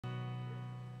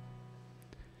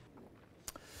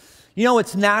You know,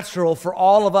 it's natural for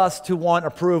all of us to want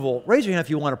approval. Raise your hand if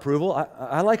you want approval.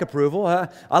 I like approval.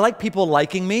 I like people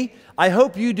liking me. I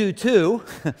hope you do too.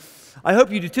 I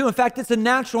hope you do too. In fact, it's a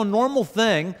natural, normal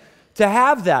thing to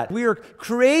have that. We are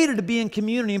created to be in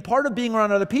community, and part of being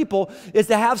around other people is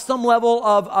to have some level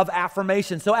of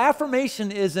affirmation. So affirmation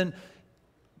isn't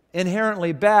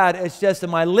inherently bad. It's just,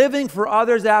 am I living for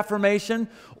others' affirmation,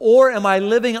 or am I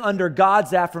living under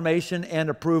God's affirmation and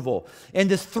approval? And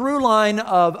this through line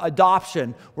of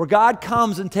adoption, where God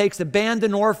comes and takes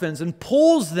abandoned orphans and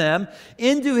pulls them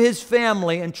into His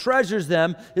family and treasures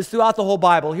them, is throughout the whole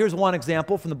Bible. Here's one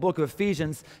example from the book of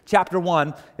Ephesians, chapter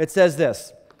 1. It says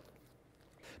this: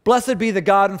 "Blessed be the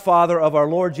God and Father of our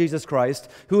Lord Jesus Christ,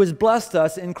 who has blessed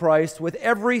us in Christ with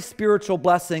every spiritual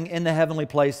blessing in the heavenly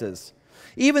places,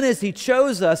 even as He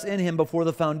chose us in Him before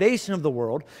the foundation of the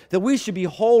world, that we should be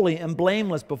holy and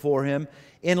blameless before Him.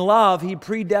 In love, He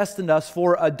predestined us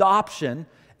for adoption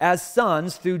as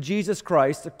sons through Jesus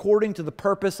Christ, according to the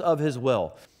purpose of His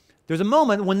will." There's a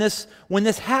moment when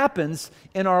this happens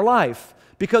in our life,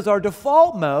 because our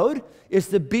default mode is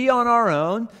to be on our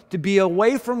own, to be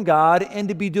away from God, and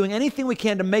to be doing anything we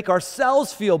can to make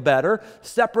ourselves feel better,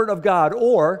 separate of God,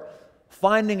 or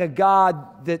finding a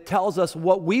God that tells us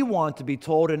what we want to be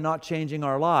told and not changing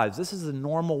our lives. This is the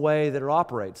normal way that it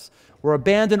operates, where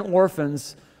abandoned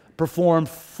orphans perform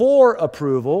for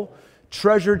approval,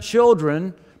 treasured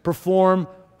children perform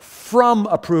from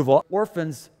approval.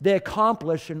 Orphans, they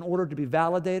accomplish in order to be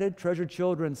validated. Treasured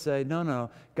children say, no,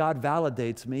 God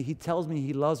validates me. He tells me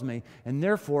He loves me, and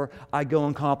therefore I go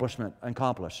and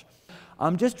accomplish.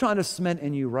 I'm just trying to cement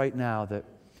in you right now that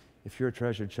if you're a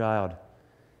treasured child,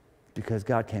 because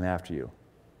God came after you,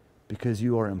 because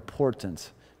you are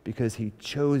important, because He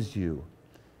chose you.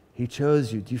 He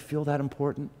chose you. Do you feel that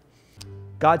important?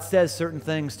 God says certain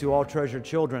things to all treasured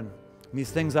children.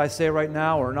 These things I say right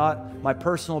now are not my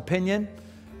personal opinion.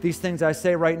 These things I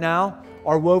say right now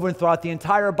are woven throughout the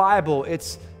entire Bible.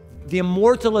 It's the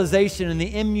immortalization and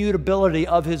the immutability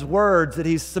of His words that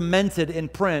He's cemented in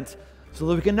print so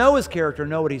that we can know His character,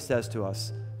 know what He says to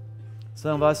us.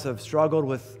 Some of us have struggled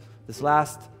with this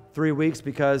last 3 weeks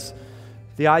because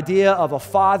the idea of a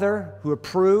father who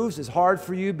approves is hard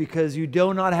for you because you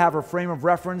do not have a frame of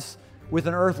reference with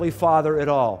an earthly father at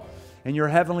all. And your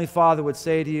heavenly Father would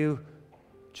say to you,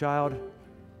 child,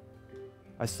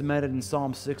 I cemented in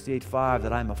Psalm 68:5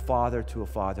 that I'm a father to a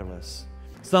fatherless.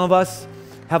 Some of us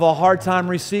have a hard time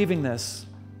receiving this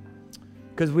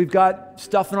because we've got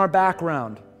stuff in our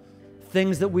background,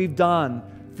 things that we've done,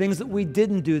 things that we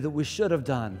didn't do that we should have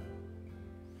done.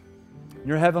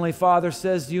 Your heavenly Father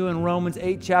says to you in Romans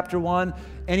 8, chapter 1,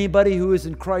 anybody who is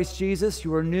in Christ Jesus,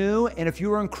 you are new, and if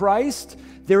you are in Christ,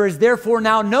 there is therefore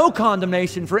now no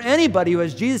condemnation for anybody who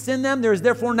has Jesus in them. There is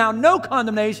therefore now no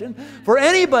condemnation for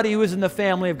anybody who is in the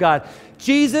family of God.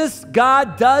 Jesus,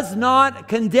 God, does not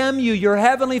condemn you. Your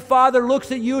heavenly Father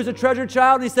looks at you as a treasured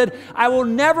child, and He said, I will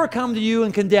never come to you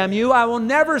and condemn you. I will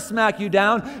never smack you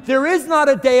down. There is not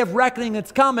a day of reckoning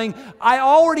that's coming. I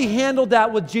already handled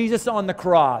that with Jesus on the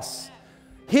cross.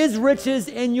 His riches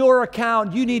in your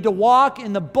account. You need to walk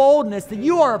in the boldness that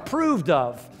you are approved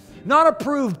of. Not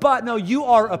approved, but no, you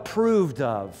are approved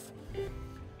of.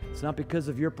 It's not because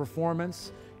of your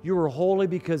performance. You are holy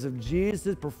because of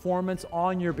Jesus' performance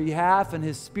on your behalf, and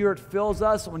His Spirit fills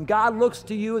us. When God looks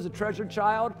to you as a treasured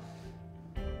child,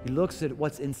 He looks at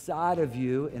what's inside of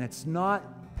you, and it's not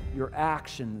your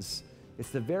actions.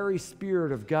 It's the very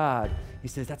Spirit of God. He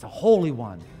says, that's a holy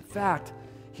one. In fact,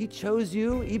 He chose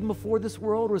you even before this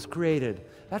world was created.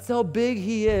 That's how big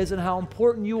He is and how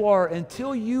important you are.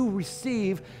 Until you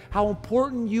receive how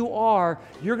important you are,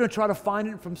 you're going to try to find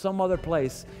it from some other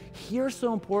place. He's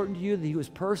so important to you that He was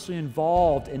personally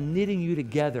involved in knitting you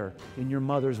together in your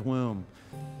mother's womb.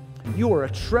 You are a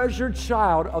treasured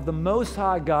child of the Most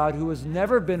High God, who has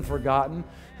never been forgotten,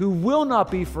 who will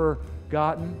not be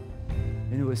forgotten,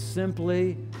 and who is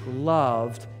simply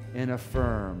loved and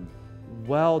affirmed.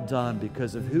 Well done,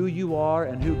 because of who you are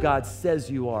and who God says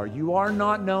you are. You are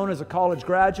not known as a college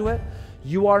graduate.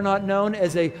 You are not known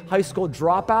as a high school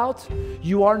dropout.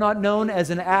 You are not known as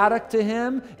an addict to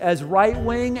Him, as right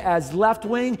wing, as left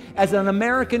wing, as an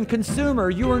American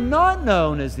consumer. You are not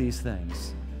known as these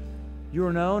things. You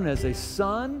are known as a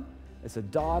son, as a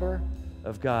daughter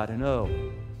of God. And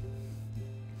oh,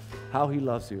 how He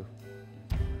loves you.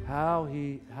 How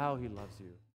He loves you.